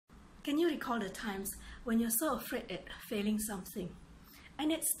Can you recall the times when you're so afraid at failing something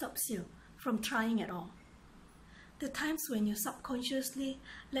and it stops you from trying at all? The times when you subconsciously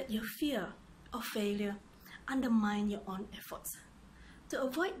let your fear of failure undermine your own efforts to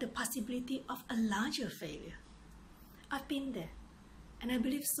avoid the possibility of a larger failure. I've been there, and I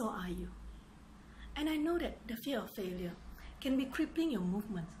believe so are you. And I know that the fear of failure can be crippling your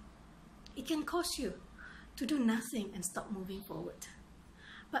movement. It can cause you to do nothing and stop moving forward.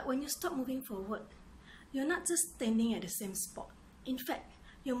 But when you stop moving forward, you're not just standing at the same spot. In fact,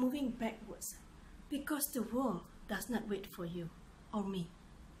 you're moving backwards because the world does not wait for you or me.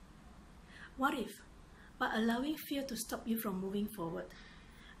 What if, by allowing fear to stop you from moving forward,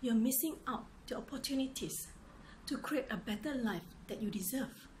 you're missing out the opportunities to create a better life that you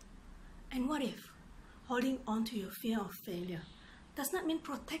deserve? And what if holding on to your fear of failure does not mean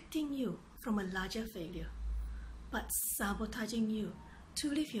protecting you from a larger failure, but sabotaging you to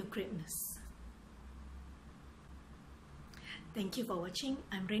live your greatness? Thank you for watching.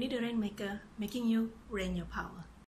 I'm Rainy the Rainmaker, making you rain your power.